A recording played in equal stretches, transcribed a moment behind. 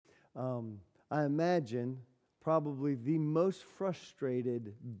I imagine probably the most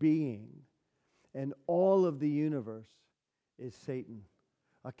frustrated being in all of the universe is Satan.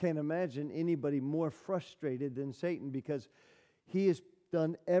 I can't imagine anybody more frustrated than Satan, because he has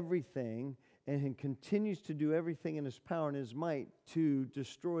done everything and continues to do everything in his power and his might to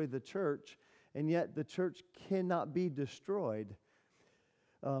destroy the church, and yet the church cannot be destroyed.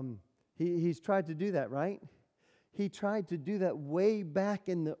 He's tried to do that, right? He tried to do that way back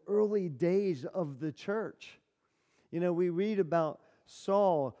in the early days of the church. You know, we read about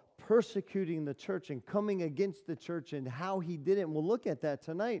Saul persecuting the church and coming against the church and how he did it. And we'll look at that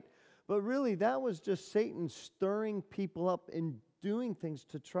tonight. But really, that was just Satan stirring people up and doing things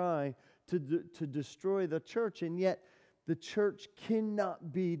to try to destroy the church. And yet, the church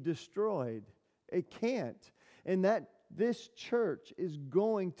cannot be destroyed. It can't. And that this church is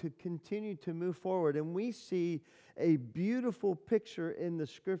going to continue to move forward. And we see a beautiful picture in the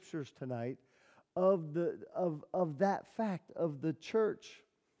Scriptures tonight of that fact of the church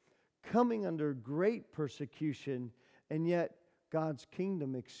coming under great persecution, and yet God's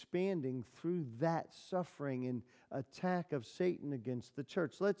kingdom expanding through that suffering and attack of Satan against the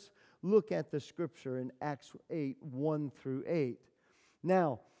church. Let's look at the Scripture in Acts 8, 1 through 8.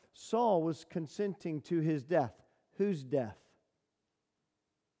 Now, Saul was consenting to his death. Whose death?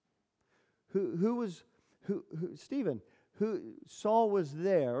 Stephen. Saul was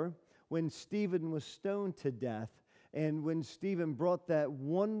there when Stephen was stoned to death, and when Stephen brought that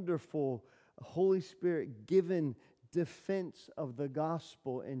wonderful Holy Spirit given defense of the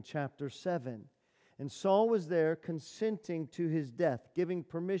gospel in chapter 7. And Saul was there consenting to his death, giving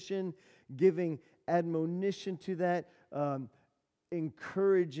permission, giving admonition to that,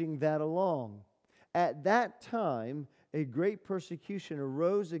 encouraging that along. At that time, a great persecution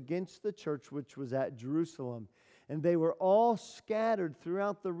arose against the church which was at Jerusalem. And they were all scattered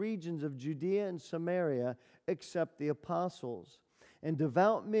throughout the regions of Judea and Samaria, except the apostles. And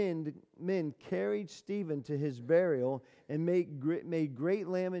devout men carried Stephen to his burial and made great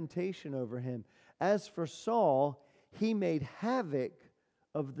lamentation over him. As for Saul, he made havoc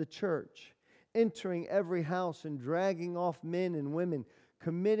of the church, entering every house and dragging off men and women,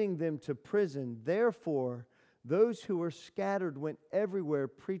 committing them to prison. Therefore, those who were scattered went everywhere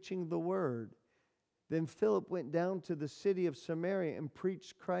preaching the word. Then Philip went down to the city of Samaria and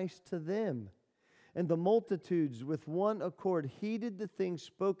preached Christ to them. And the multitudes with one accord heeded the things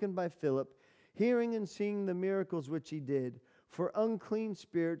spoken by Philip, hearing and seeing the miracles which he did. For unclean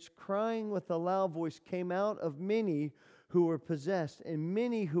spirits, crying with a loud voice, came out of many who were possessed, and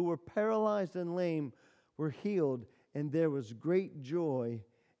many who were paralyzed and lame were healed, and there was great joy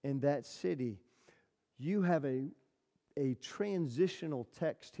in that city. You have a transitional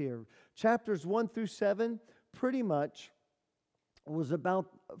text here. Chapters 1 through 7 pretty much was about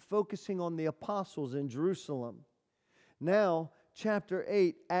focusing on the apostles in Jerusalem. Now, chapter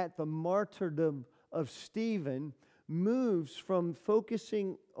 8, at the martyrdom of Stephen, moves from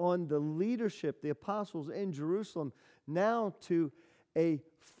focusing on the leadership, the apostles in Jerusalem, now to a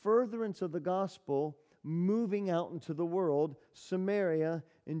furtherance of the gospel, moving out into the world, Samaria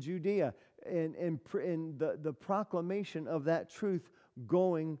and Judea, and the proclamation of that truth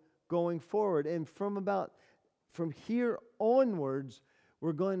going forward. And from here onwards,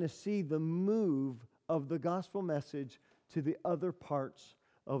 we're going to see the move of the gospel message to the other parts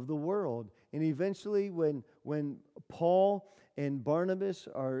of the world. And eventually, when Paul and Barnabas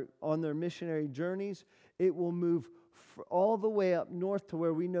are on their missionary journeys, it will move all the way up north to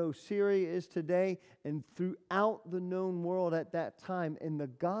where we know Syria is today, and throughout the known world at that time. And the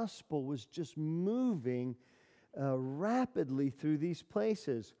gospel was just moving rapidly through these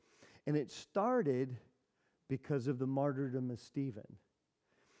places. And it started because of the martyrdom of Stephen.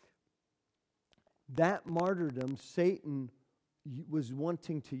 That martyrdom, Satan was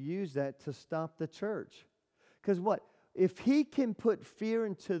wanting to use that to stop the church. Because what? If he can put fear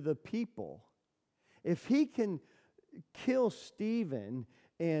into the people, if he can kill Stephen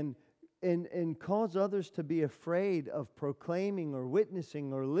and cause others to be afraid of proclaiming or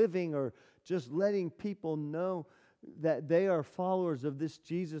witnessing or living or just letting people know that they are followers of this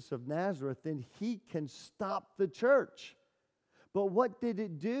Jesus of Nazareth, then he can stop the church. But what did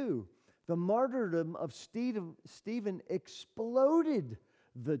it do? The martyrdom of Stephen exploded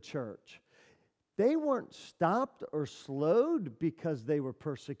the church. They weren't stopped or slowed because they were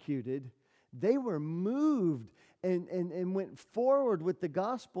persecuted. They were moved and went forward with the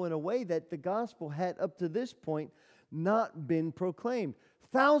gospel in a way that the gospel had up to this point not been proclaimed.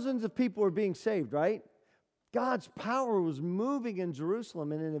 Thousands of people were being saved, right? God's power was moving in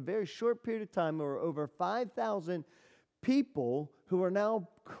Jerusalem, and in a very short period of time, there were over 5,000 people who are now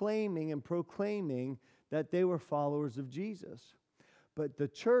claiming and proclaiming that they were followers of Jesus. But the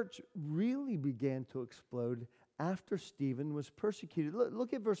church really began to explode after Stephen was persecuted.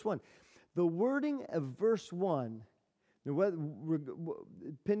 Look at verse 1. The wording of verse 1,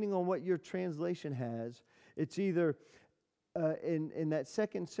 depending on what your translation has, it's either in that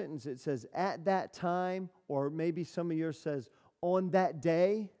second sentence it says, at that time, or maybe some of yours says, on that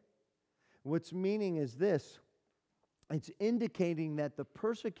day. What's meaning is this. It's indicating that the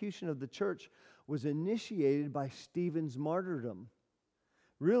persecution of the church was initiated by Stephen's martyrdom.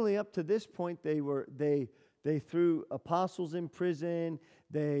 Really, up to this point, they threw apostles in prison.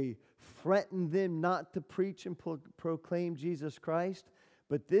 They threatened them not to preach and proclaim Jesus Christ.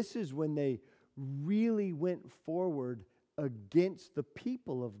 But this is when they really went forward against the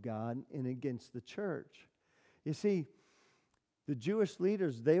people of God and against the church. You see, the Jewish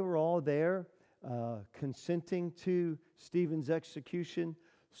leaders, they were all there consenting to Stephen's execution.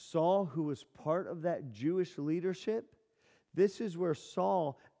 Saul, who was part of that Jewish leadership, this is where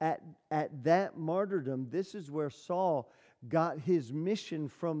Saul, at that martyrdom, this is where Saul got his mission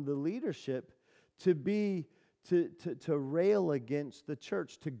from the leadership to rail against the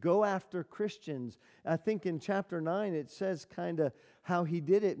church, to go after Christians. I think in chapter 9 it says kind of how he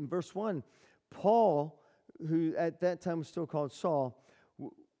did it. In verse 1, Paul, who at that time was still called Saul,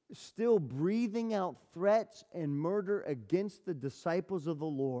 still breathing out threats and murder against the disciples of the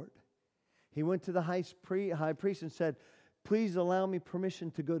Lord. He went to the high priest and said, please allow me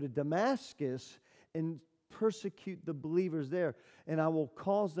permission to go to Damascus and persecute the believers there, and I will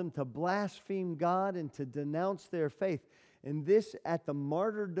cause them to blaspheme God and to denounce their faith. And this, at the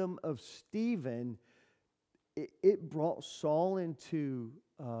martyrdom of Stephen, it brought Saul into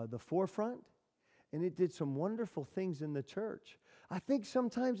the forefront, and it did some wonderful things in the church. I think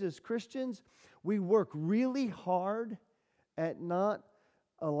sometimes as Christians, we work really hard at not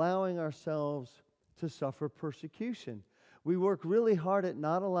allowing ourselves to suffer persecution. We work really hard at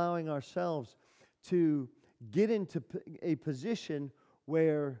not allowing ourselves to get into a position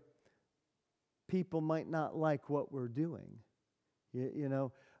where people might not like what we're doing. You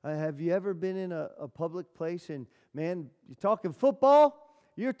know, have you ever been in a public place and, man, you're talking football?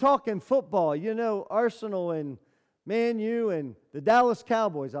 You're talking football. You know, Arsenal and Man U and the Dallas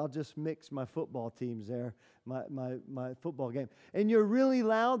Cowboys. I'll just mix my football teams there, my football game. And you're really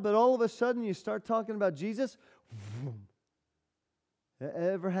loud, but all of a sudden you start talking about Jesus. That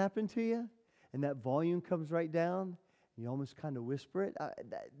ever happened to you? And that volume comes right down. And you almost kind of whisper it.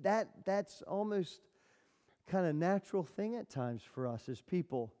 That's almost kind of natural thing at times for us as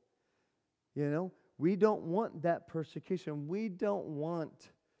people. You know, we don't want that persecution. We don't want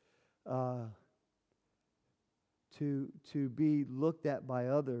to be looked at by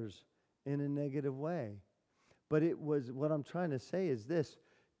others in a negative way. But it was, what I'm trying to say is this.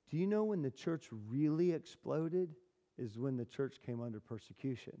 Do you know when the church really exploded? Is when the church came under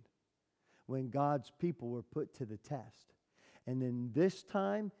persecution. When God's people were put to the test. And in this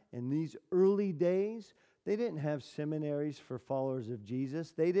time, in these early days, they didn't have seminaries for followers of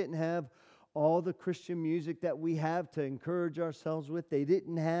Jesus. They didn't have all the Christian music that we have to encourage ourselves with. They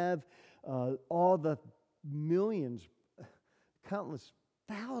didn't have all the millions, countless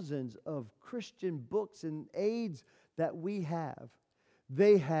thousands of Christian books and aids that we have.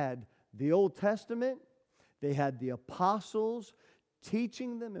 They had the Old Testament. They had the apostles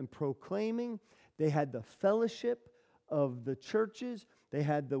teaching them and proclaiming. They had the fellowship of the churches. They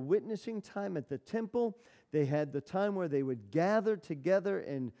had the witnessing time at the temple. They had the time where they would gather together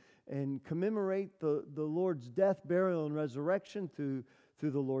and commemorate the Lord's death, burial, and resurrection through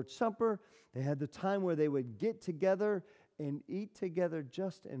the Lord's Supper. They had the time where they would get together and eat together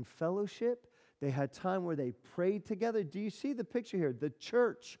just in fellowship. They had time where they prayed together. Do you see the picture here? The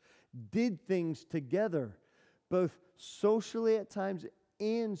church did things together, both socially at times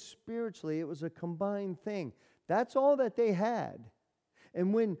and spiritually. It was a combined thing. That's all that they had.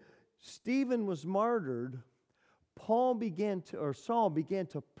 And when Stephen was martyred, Saul began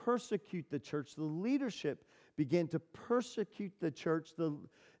to persecute the church. The leadership began to persecute the church,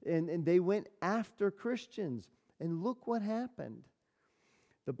 and they went after Christians. And look what happened.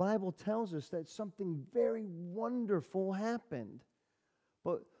 The Bible tells us that something very wonderful happened.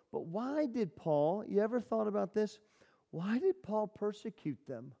 But why did Paul, you ever thought about this? Why did Paul persecute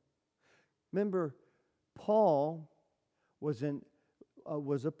them? Remember, Paul was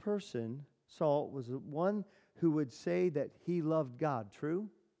a person, Saul was one who would say that he loved God. True?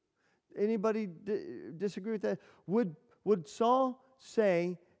 Anybody disagree with that? Would Saul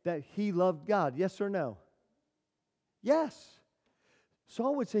say that he loved God? Yes or no? Yes.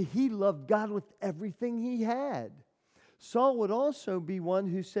 Saul would say he loved God with everything he had. Saul would also be one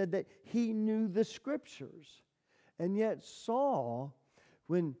who said that he knew the Scriptures. And yet Saul,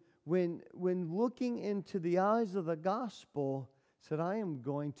 when looking into the eyes of the gospel, said, I am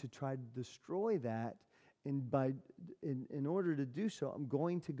going to try to destroy that. And in order to do so, I'm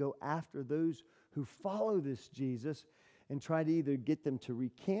going to go after those who follow this Jesus and try to either get them to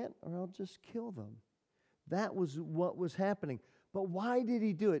recant or I'll just kill them. That was what was happening. But why did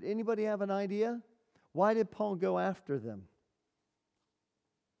he do it? Anybody have an idea? Why did Paul go after them?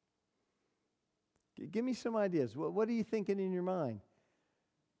 Give me some ideas. What are you thinking in your mind?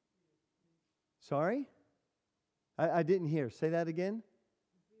 Sorry? I didn't hear. Say that again.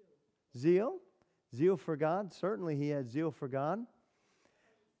 Zeal. Zeal for God. Certainly he had zeal for God.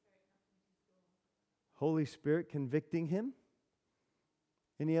 Holy Spirit convicting him.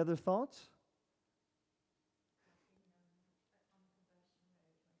 Any other thoughts?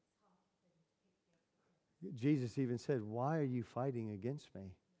 Jesus even said, why are you fighting against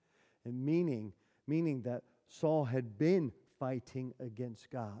me? And meaning that Saul had been fighting against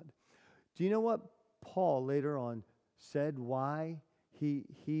God. Do you know what Paul later on said why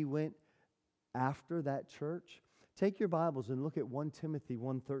he went after that church? Take your Bibles and look at 1 Timothy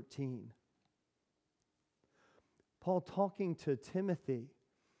 1:13. Paul talking to Timothy,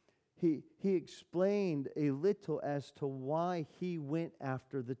 he explained a little as to why he went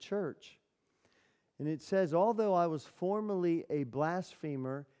after the church. And it says, although I was formerly a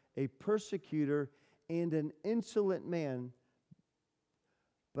blasphemer, a persecutor, and an insolent man,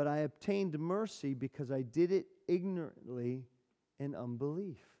 but I obtained mercy because I did it ignorantly in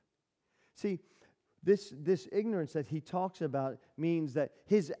unbelief. See, this ignorance that he talks about means that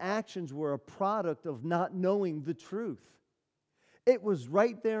his actions were a product of not knowing the truth. It was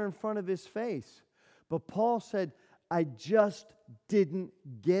right there in front of his face. But Paul said, I just didn't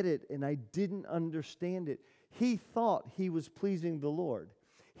get it and I didn't understand it. He thought he was pleasing the Lord.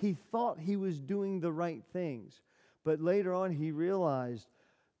 He thought he was doing the right things. But later on he realized,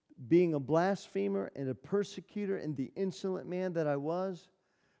 being a blasphemer and a persecutor and the insolent man that I was,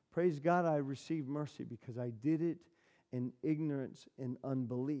 praise God, I received mercy because I did it in ignorance and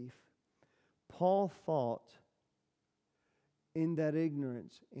unbelief. Paul thought in that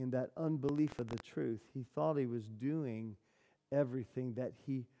ignorance, in that unbelief of the truth, he thought he was doing everything that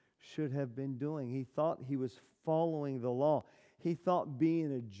he should have been doing. He thought he was following the law. He thought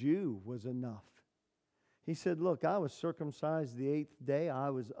being a Jew was enough. He said, look, I was circumcised the 8th day. I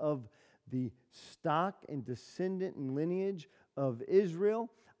was of the stock and descendant and lineage of Israel.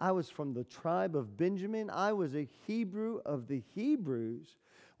 I was from the tribe of Benjamin. I was a Hebrew of the Hebrews.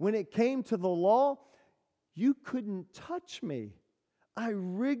 When it came to the law, you couldn't touch me. I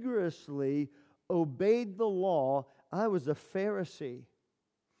rigorously obeyed the law. I was a Pharisee.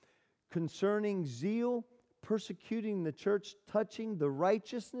 Concerning zeal, persecuting the church, touching the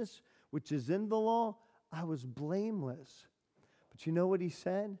righteousness which is in the law, I was blameless. But you know what he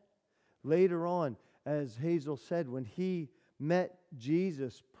said? Later on, as Hazel said, when he met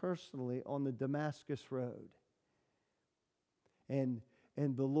Jesus personally on the Damascus Road, and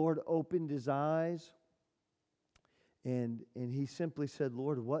the Lord opened his eyes, and he simply said,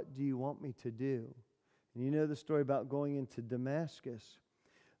 Lord, what do you want me to do? And you know the story about going into Damascus.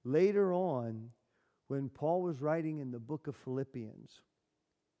 Later on, when Paul was writing in the book of Philippians,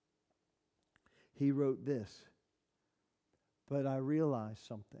 he wrote this, but I realized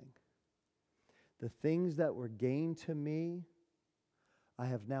something. The things that were gained to me, I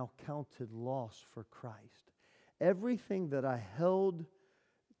have now counted loss for Christ. Everything that I held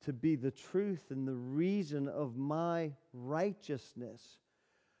to be the truth and the reason of my righteousness,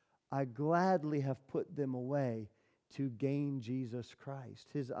 I gladly have put them away to gain Jesus Christ.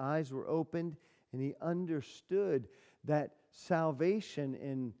 His eyes were opened and he understood that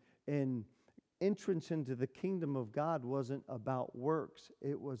salvation and entrance into the kingdom of God wasn't about works.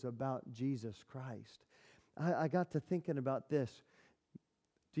 It was about Jesus Christ. I got to thinking about this.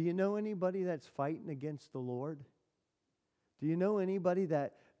 Do you know anybody that's fighting against the Lord? Do you know anybody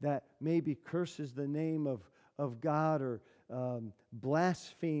that maybe curses the name of God or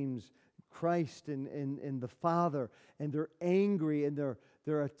blasphemes Christ and the Father, and they're angry and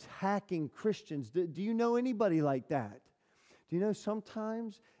they're attacking Christians? Do you know anybody like that? Do you know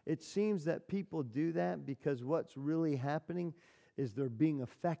sometimes it seems that people do that because what's really happening is they're being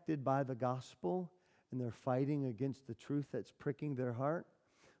affected by the gospel and they're fighting against the truth that's pricking their heart?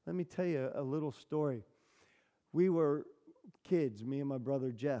 Let me tell you a little story. We were kids, me and my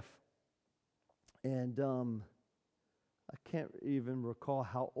brother Jeff, and I can't even recall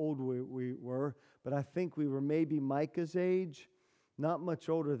how old we were, but I think we were maybe Micah's age, Not much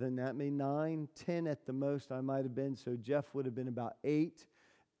older than that, maybe 9, 10 at the most I might have been. So Jeff would have been about 8,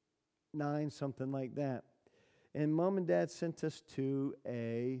 9, something like that. And Mom and Dad sent us to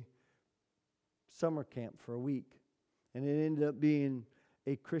a summer camp for a week. And it ended up being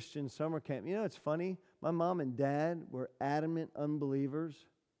a Christian summer camp. You know, it's funny. My mom and dad were adamant unbelievers.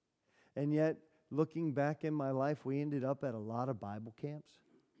 And yet, looking back in my life, we ended up at a lot of Bible camps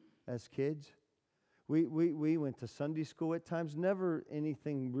as kids. We went to Sunday school at times, never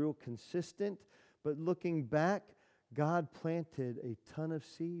anything real consistent. But looking back, God planted a ton of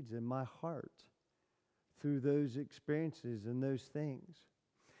seeds in my heart through those experiences and those things.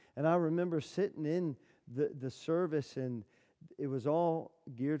 And I remember sitting in the service, and it was all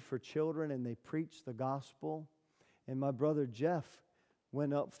geared for children, and they preached the gospel. And my brother Jeff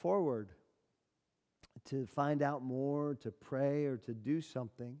went up forward to find out more, to pray, or to do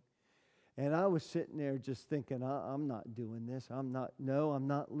something. And I was sitting there just thinking, I'm not doing this. I'm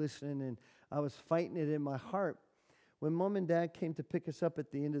not listening. And I was fighting it in my heart. When Mom and Dad came to pick us up at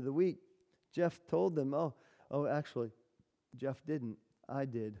the end of the week, Jeff told them, actually, Jeff didn't. I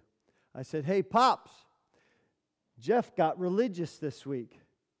did. I said, hey, Pops, Jeff got religious this week.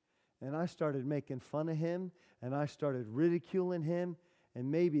 And I started making fun of him, and I started ridiculing him,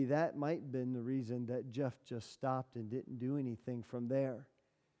 and maybe that might have been the reason that Jeff just stopped and didn't do anything from there.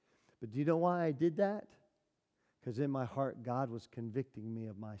 But do you know why I did that? Because in my heart, God was convicting me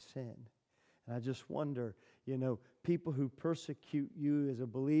of my sin. And I just wonder, people who persecute you as a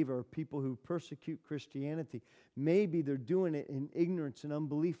believer, or people who persecute Christianity, maybe they're doing it in ignorance and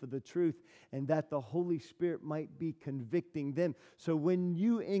unbelief of the truth, and that the Holy Spirit might be convicting them. So when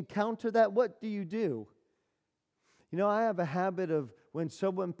you encounter that, what do? I have a habit of when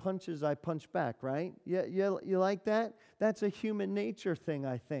someone punches, I punch back, right? You like that? That's a human nature thing,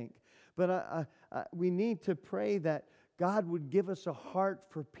 I think. But we need to pray that God would give us a heart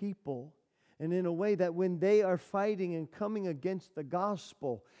for people, and in a way that when they are fighting and coming against the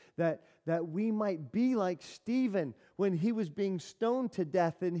gospel, that we might be like Stephen when he was being stoned to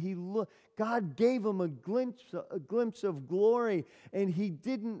death, and God gave him a glimpse of glory, and he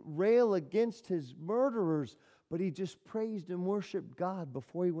didn't rail against his murderers, but he just praised and worshiped God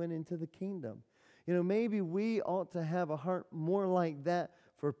before he went into the kingdom. Maybe we ought to have a heart more like that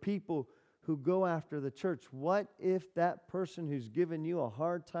for people who go after the church. What if that person who's given you a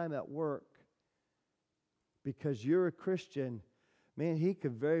hard time at work because you're a Christian, man, he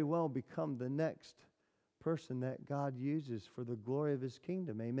could very well become the next person that God uses for the glory of his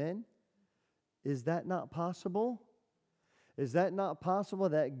kingdom. Amen? Is that not possible? Is that not possible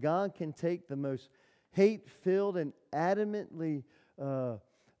that God can take the most hate-filled and adamantly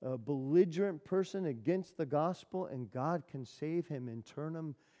belligerent person against the gospel, and God can save him and turn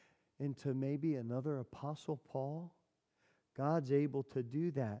him into maybe another Apostle Paul? God's able to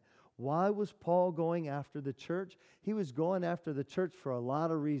do that. Why was Paul going after the church? He was going after the church for a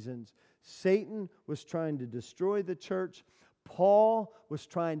lot of reasons. Satan was trying to destroy the church. Paul was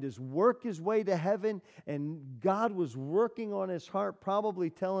trying to work his way to heaven, and God was working on his heart,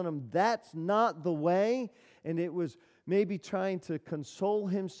 probably telling him that's not the way, and it was maybe trying to console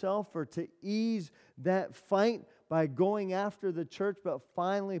himself or to ease that fight by going after the church. But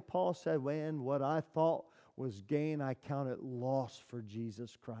finally Paul said, man, what I thought was gain, I count it loss for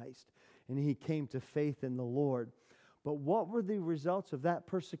Jesus Christ. And he came to faith in the Lord. But what were the results of that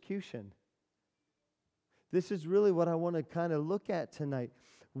persecution? This is really what I want to kind of look at tonight.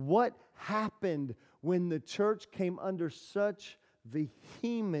 What happened when the church came under such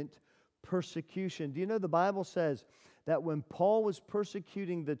vehement persecution? Do you know the Bible says that when Paul was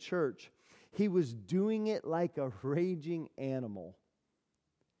persecuting the church, he was doing it like a raging animal.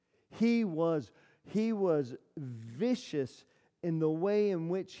 He was vicious in the way in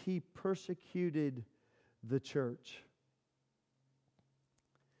which he persecuted the church.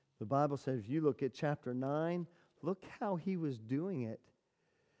 The Bible says, if you look at chapter 9, look how he was doing it.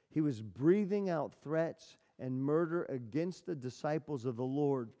 He was breathing out threats and murder against the disciples of the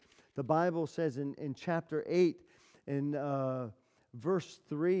Lord. The Bible says in chapter 8, in verse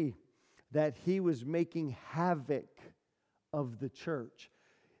 3, that he was making havoc of the church.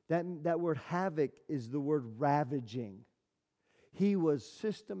 That word havoc is the word ravaging. He was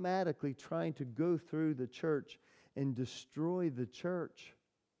systematically trying to go through the church and destroy the church.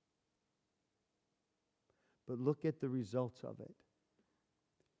 But look at the results of it.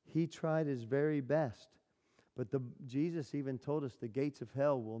 He tried his very best. But Jesus even told us the gates of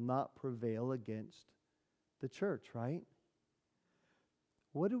hell will not prevail against the church, right?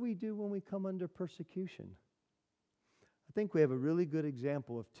 What do we do when we come under persecution? I think we have a really good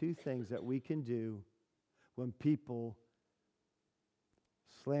example of two things that we can do when people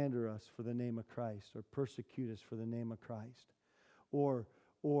slander us for the name of Christ, or persecute us for the name of Christ, or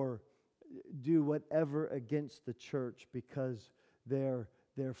do whatever against the church because they're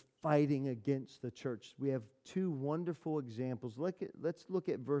fighting against the church. We have two wonderful examples. Let's look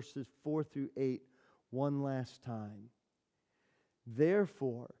at verses 4 through 8 one last time.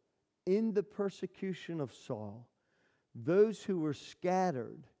 Therefore, in the persecution of Saul, those who were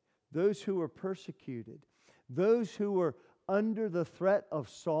scattered, those who were persecuted, those who were under the threat of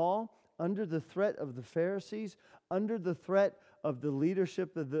Saul, under the threat of the Pharisees, under the threat of the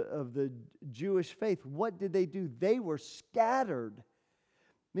leadership of the Jewish faith, what did they do? They were scattered.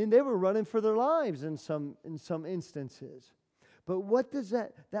 I mean, they were running for their lives in some instances. But what does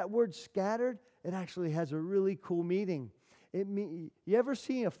that word scattered? It actually has a really cool meaning. You ever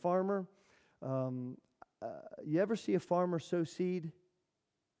see a farmer? You ever see a farmer sow seed?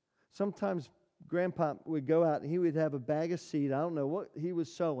 Sometimes Grandpa would go out and he would have a bag of seed. I don't know what he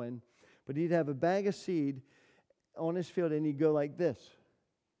was sowing, but he'd have a bag of seed on his field and he'd go like this.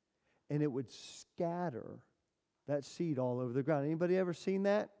 And it would scatter that seed all over the ground. Anybody ever seen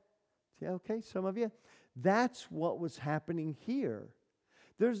that? Yeah, okay, some of you. That's what was happening here.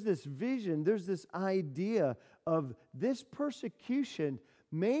 There's this vision, there's this idea of this persecution.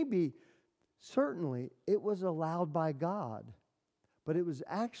 Maybe, certainly, it was allowed by God. But it was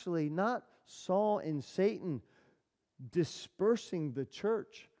actually not Saul and Satan dispersing the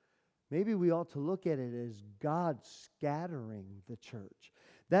church. Maybe we ought to look at it as God scattering the church.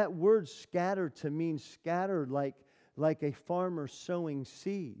 That word scattered to mean scattered like a farmer sowing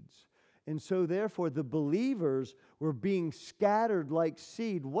seeds. And so therefore the believers were being scattered like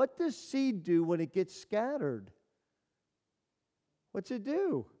seed. What does seed do when it gets scattered? What's it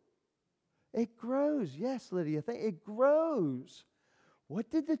do? It grows. Yes, Lydia, it grows. What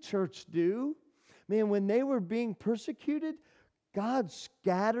did the church do? Man, when they were being persecuted, God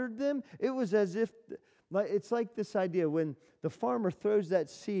scattered them. It was as if, it's like this idea when the farmer throws that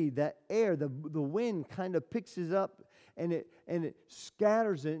seed, that air, the wind kind of picks it up and it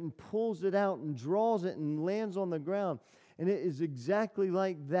scatters it and pulls it out and draws it and lands on the ground. And it is exactly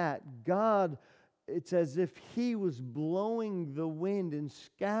like that. God, it's as if He was blowing the wind and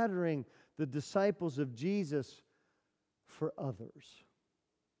scattering the disciples of Jesus for others.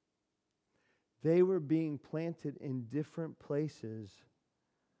 They were being planted in different places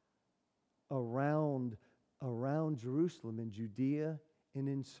around Jerusalem, in Judea and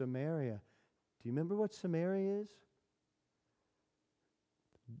in Samaria. Do you remember what Samaria is?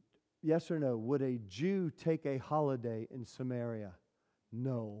 Yes or no? Would a Jew take a holiday in Samaria?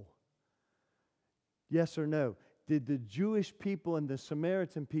 No. Yes or no? Did the Jewish people and the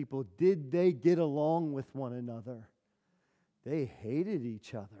Samaritan people, did they get along with one another? They hated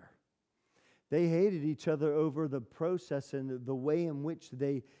each other. They hated each other over the process and the way in which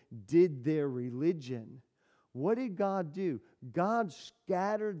they did their religion. What did God do? God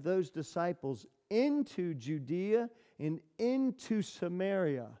scattered those disciples into Judea and into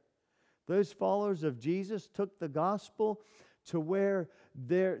Samaria. Those followers of Jesus took the gospel to where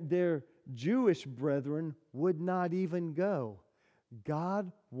their Jewish brethren would not even go.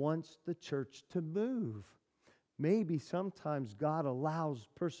 God wants the church to move. Maybe sometimes God allows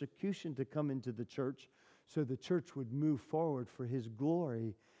persecution to come into the church so the church would move forward for His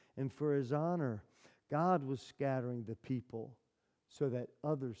glory and for His honor. God was scattering the people so that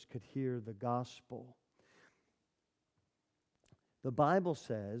others could hear the gospel. The Bible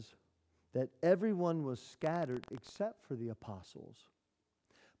says that everyone was scattered except for the apostles.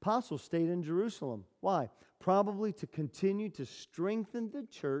 Apostles stayed in Jerusalem. Why? Probably to continue to strengthen the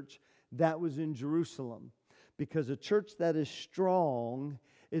church that was in Jerusalem. Because a church that is strong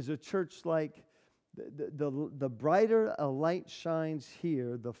is a church like the brighter a light shines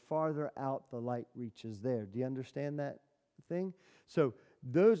here, the farther out the light reaches there. Do you understand that thing? So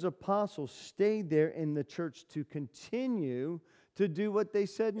those apostles stayed there in the church to continue to do what they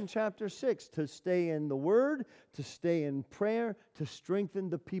said in chapter 6, to stay in the Word, to stay in prayer, to strengthen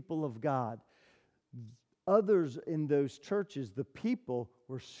the people of God. Others in those churches, the people,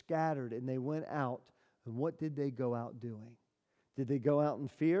 were scattered and they went out. And what did they go out doing? Did they go out in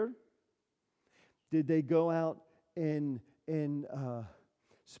fear? Did they go out in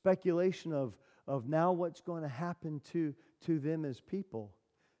speculation of now what's going to happen to them as people?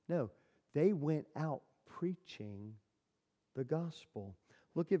 No, they went out preaching the gospel.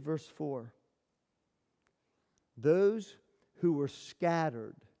 Look at verse 4. Those who were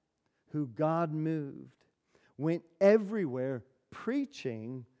scattered, who God moved, went everywhere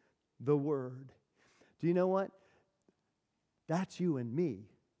preaching the word. Do you know what? That's you and me.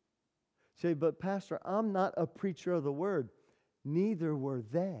 Say, but Pastor, I'm not a preacher of the word. neither were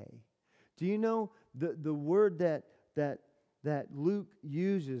they. Do you know the word that Luke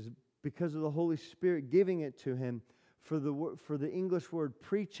uses because of the Holy Spirit giving it to him for the English word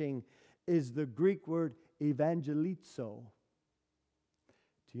preaching is the Greek word evangelizo.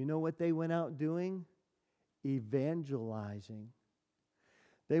 Do you know what they went out doing? Evangelizing.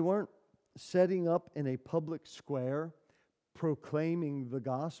 They weren't setting up in a public square proclaiming the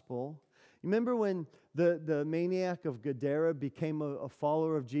gospel. You remember when the maniac of Gadara became a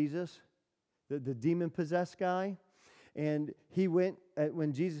follower of Jesus? The demon-possessed guy? And he went,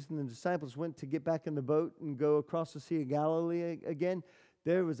 when Jesus and the disciples went to get back in the boat and go across the Sea of Galilee again,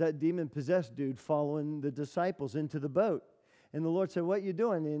 there was that demon-possessed dude following the disciples into the boat. And the Lord said, "What you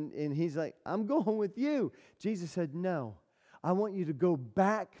doing?" And he's like, "I'm going with you." Jesus said, "No. I want you to go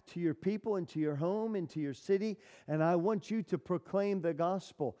back to your people and to your home and to your city, and I want you to proclaim the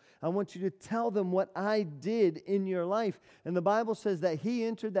gospel. I want you to tell them what I did in your life." And the Bible says that he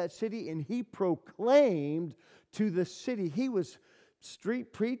entered that city and he proclaimed to the city. He was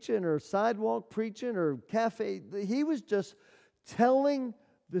street preaching or sidewalk preaching or cafe. He was just telling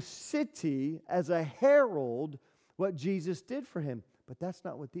the city as a herald what Jesus did for him. But that's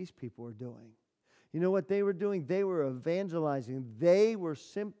not what these people were doing. You know what they were doing? They were evangelizing. They were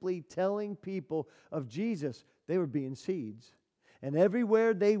simply telling people of Jesus. They were being seeds. And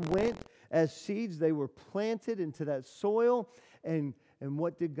everywhere they went as seeds, they were planted into that soil. And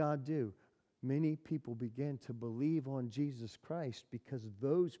what did God do? Many people began to believe on Jesus Christ because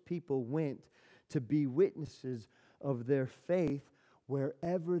those people went to be witnesses of their faith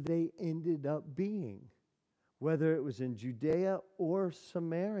wherever they ended up being, whether it was in Judea or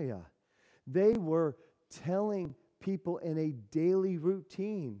Samaria. They were telling people in a daily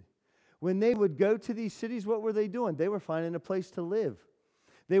routine. When they would go to these cities, what were they doing? They were finding a place to live.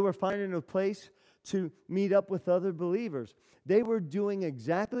 They were finding a place to meet up with other believers. They were doing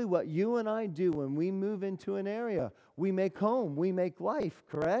exactly what you and I do when we move into an area. We make home, we make life,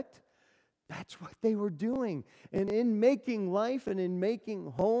 correct? That's what they were doing. And in making life and in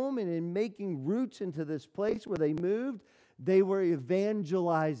making home and in making roots into this place where they moved, they were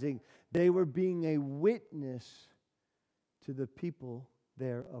evangelizing. They were being a witness to the people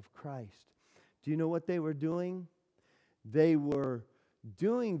there of Christ. Do you know what they were doing? They were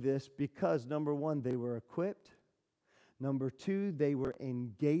doing this because, number one, they were equipped. Number two, they were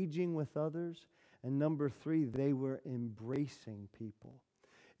engaging with others. And number three, they were embracing people.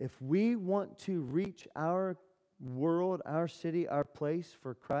 If we want to reach our world, our city, our place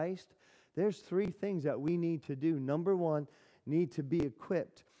for Christ, there's three things that we need to do. Number one, need to be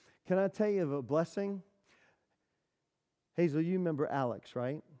equipped. Can I tell you of a blessing? Hazel, you remember Alex,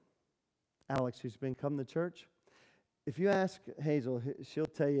 right? Alex, who's been coming to church. If you ask Hazel, she'll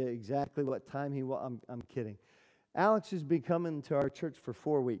tell you exactly what time he was. I'm kidding. Alex has been coming to our church for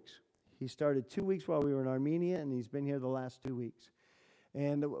 4 weeks. He started 2 weeks while we were in Armenia, and he's been here the last 2 weeks.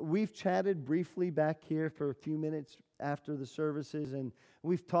 And we've chatted briefly back here for a few minutes after the services, and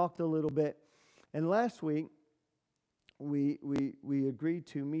we've talked a little bit. And last week, we agreed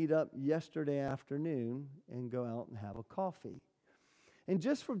to meet up yesterday afternoon and go out and have a coffee. And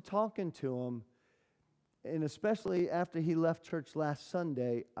just from talking to him, and especially after he left church last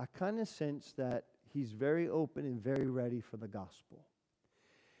Sunday, I kind of sense that he's very open and very ready for the gospel.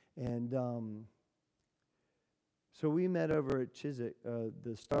 And so we met over at Chiswick, the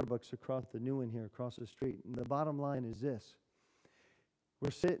Starbucks across the new one here across the street. And the bottom line is this. We're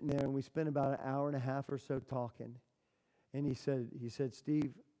sitting there and we spent about an hour and a half or so talking. And he said,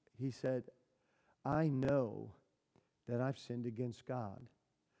 "Steve," he said, "I know that I've sinned against God.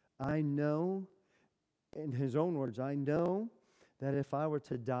 I know," in his own words, "I know that if I were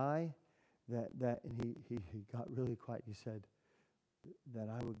to die, that," and he got really quiet. He said, "that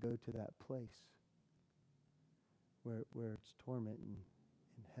I would go to that place where it's torment and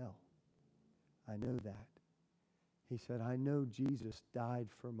hell. I know that." He said, "I know Jesus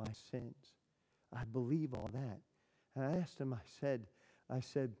died for my sins. I believe all that." And I asked him, I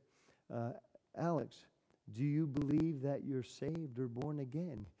said, "Alex, do you believe that you're saved or born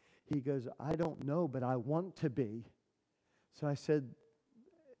again?" He goes, "I don't know, but I want to be." So I said,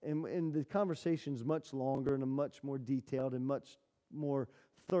 and the conversation's much longer and much more detailed and much more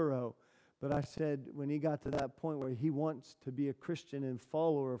thorough. But I said, when he got to that point where he wants to be a Christian and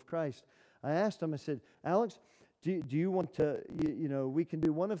follower of Christ, I asked him, I said, "Alex, do you want to, we can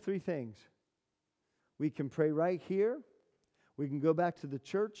do one of three things. We can pray right here. We can go back to the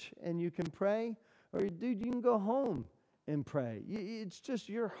church and you can pray. Or, dude, you can go home and pray. It's just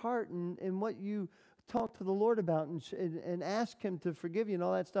your heart and what you talk to the Lord about and ask Him to forgive you and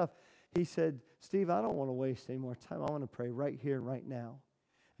all that stuff." he said, Steve, I don't want to waste any more time. I want to pray right here, right now.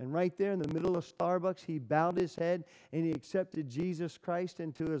 And right there in the middle of Starbucks, he bowed his head and he accepted Jesus Christ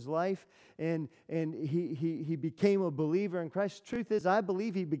into his life. And he became a believer in Christ. The truth is, I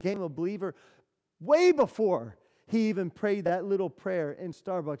believe he became a believer way before he even prayed that little prayer in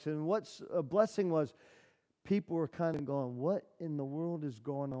Starbucks. And what's a blessing was, people were kind of going, what in the world is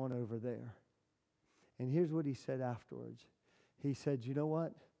going on over there? And here's what he said afterwards. He said, you know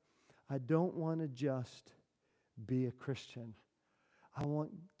what? I don't want to just be a Christian. I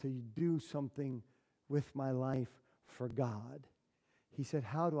want to do something with my life for God. He said,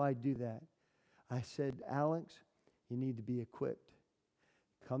 how do I do that? I said, Alex, you need to be equipped.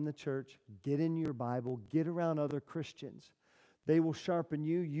 Come to church, get in your Bible, get around other Christians. They will sharpen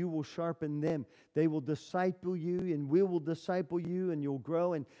you, you will sharpen them. They will disciple you, and we will disciple you, and you'll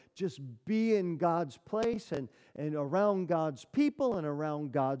grow. And just be in God's place and around God's people and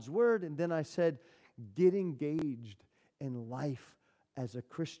around God's Word. And then I said, get engaged in life as a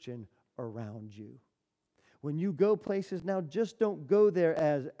Christian around you. When you go places now, just don't go there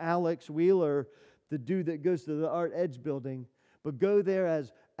as Alex Wheeler, the dude that goes to the Art Edge building, but go there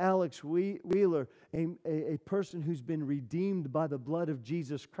as Alex Wheeler, a person who's been redeemed by the blood of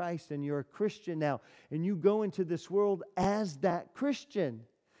Jesus Christ, and you're a Christian now, and you go into this world as that Christian.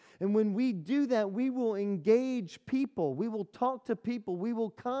 And when we do that, we will engage people. We will talk to people. We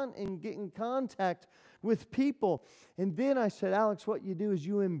will get in contact with people. And then I said, Alex, what you do is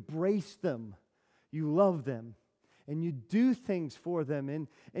you embrace them. You love them. And you do things for them.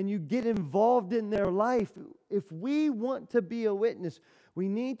 And you get involved in their life. If we want to be a witness, we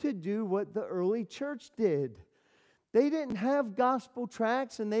need to do what the early church did. They didn't have gospel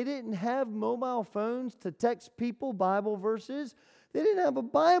tracts, and they didn't have mobile phones to text people Bible verses. They didn't have a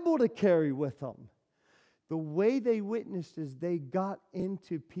Bible to carry with them. The way they witnessed is they got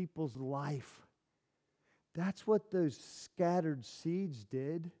into people's life. That's what those scattered seeds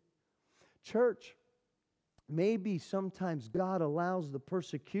did. Church, maybe sometimes God allows the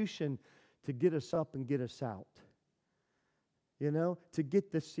persecution to get us up and get us out. You know, to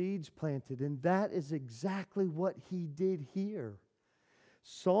get the seeds planted. And that is exactly what he did here.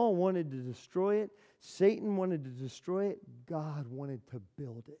 Saul wanted to destroy it. Satan wanted to destroy it. God wanted to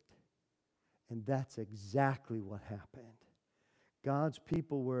build it. And that's exactly what happened. God's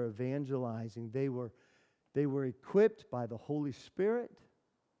people were evangelizing. They were equipped by the Holy Spirit.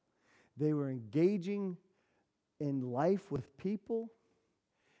 They were engaging in life with people.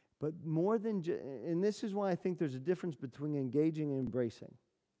 But more than, and this is why I think there's a difference between engaging and embracing.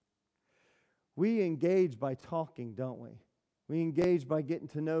 We engage by talking, don't we? We engage by getting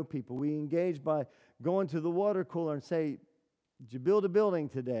to know people. We engage by going to the water cooler and say, did you build a building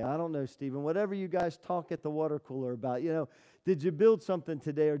today? I don't know, Stephen. Whatever you guys talk at the water cooler about, did you build something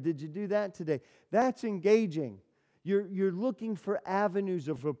today, or did you do that today? That's engaging. You're looking for avenues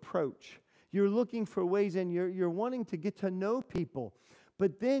of approach. You're looking for ways, and you're wanting to get to know people.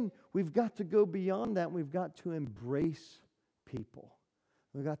 But then we've got to go beyond that. We've got to embrace people.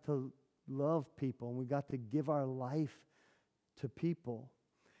 We've got to love people, and we've got to give our life to people.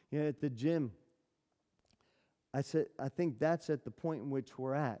 At the gym, I said, I think that's at the point in which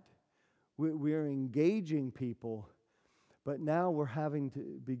we're at. We're engaging people, but now we're having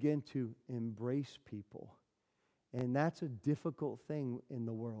to begin to embrace people. And that's a difficult thing in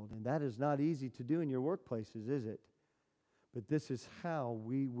the world. And that is not easy to do in your workplaces, is it? But this is how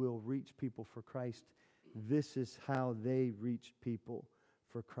we will reach people for Christ. This is how they reached people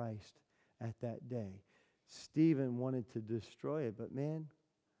for Christ at that day. Stephen wanted to destroy it, but man,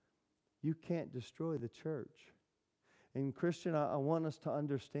 you can't destroy the church. And Christian, I want us to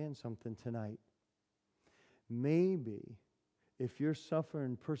understand something tonight. Maybe if you're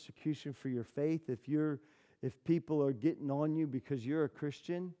suffering persecution for your faith, if people are getting on you because you're a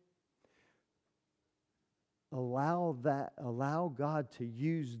Christian, allow God to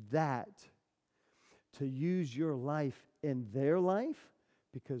use that, to use your life in their life.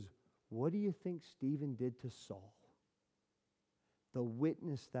 Because what do you think Stephen did to Saul? The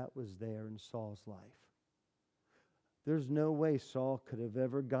witness that was there in Saul's life. There's no way Saul could have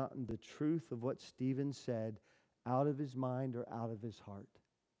ever gotten the truth of what Stephen said out of his mind or out of his heart.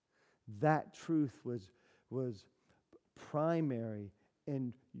 That truth was primary,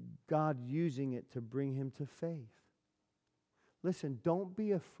 and God using it to bring him to faith. Listen, don't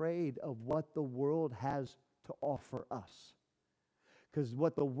be afraid of what the world has to offer us. Because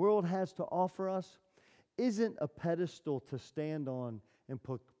what the world has to offer us isn't a pedestal to stand on and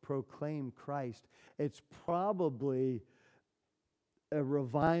proclaim Christ. It's probably a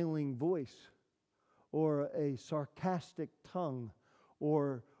reviling voice, or a sarcastic tongue,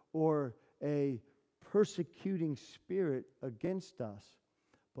 or or a persecuting spirit against us.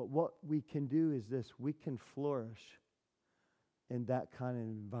 But what we can do is this: we can flourish in that kind of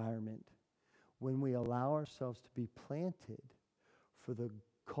environment when we allow ourselves to be planted for the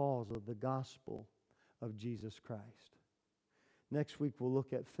cause of the gospel of Jesus Christ. Next week we'll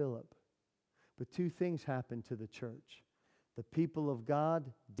look at Philip. But two things happened to the church. The people of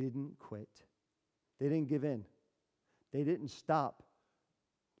God didn't quit. They didn't give in. They didn't stop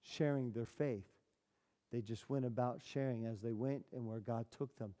sharing their faith. They just went about sharing as they went and where God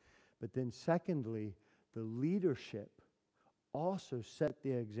took them. But then secondly, the leadership also set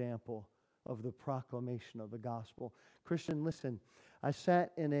the example of the proclamation of the gospel. Christian, listen, I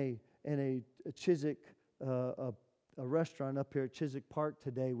sat in a Chiswick, a restaurant up here at Chiswick Park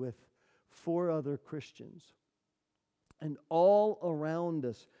today with 4 other Christians. And all around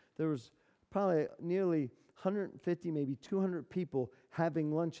us, there was probably nearly 150, maybe 200 people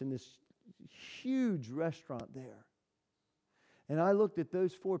having lunch in this huge restaurant there. And I looked at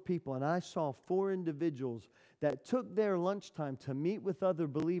those 4 people and I saw 4 individuals that took their lunchtime to meet with other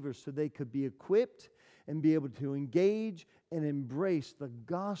believers so they could be equipped and be able to engage and embrace the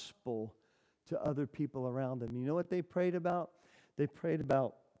gospel to other people around them. You know what they prayed about? They prayed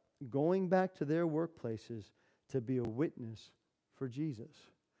about going back to their workplaces to be a witness for Jesus.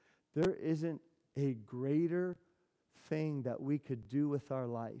 There isn't a greater thing that we could do with our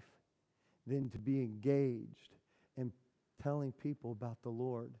life than to be engaged in telling people about the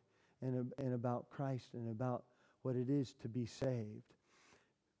Lord and about Christ and about what it is to be saved.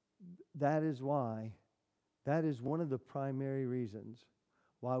 That is one of the primary reasons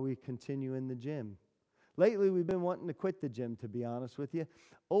why we continue in the gym. Lately, we've been wanting to quit the gym, to be honest with you.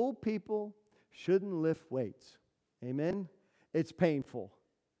 Old people shouldn't lift weights. Amen? It's painful.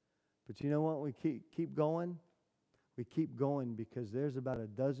 But you know what? We keep going. We keep going because there's about a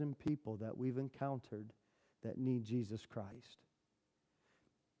dozen people that we've encountered that need Jesus Christ.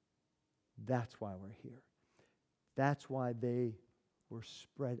 That's why we're here. That's why they were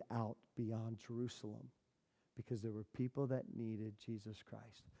spread out beyond Jerusalem, because there were people that needed Jesus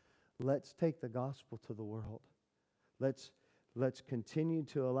Christ. Let's take the gospel to the world. Let's continue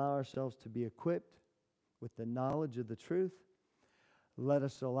to allow ourselves to be equipped with the knowledge of the truth. Let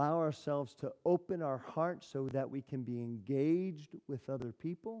us allow ourselves to open our hearts so that we can be engaged with other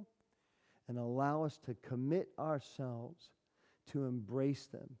people, and allow us to commit ourselves to embrace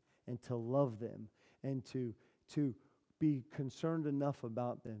them and to love them and to be concerned enough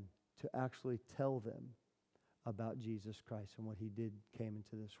about them to actually tell them about Jesus Christ and what He came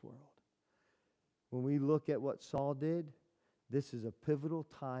into this world. When we look at what Saul did, this is a pivotal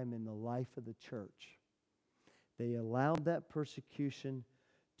time in the life of the church. They allowed that persecution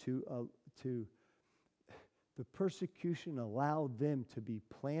the persecution allowed them to be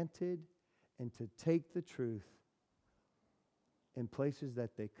planted and to take the truth in places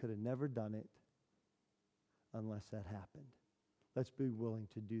that they could have never done it unless that happened. Let's be willing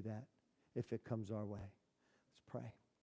to do that if it comes our way. Let's pray.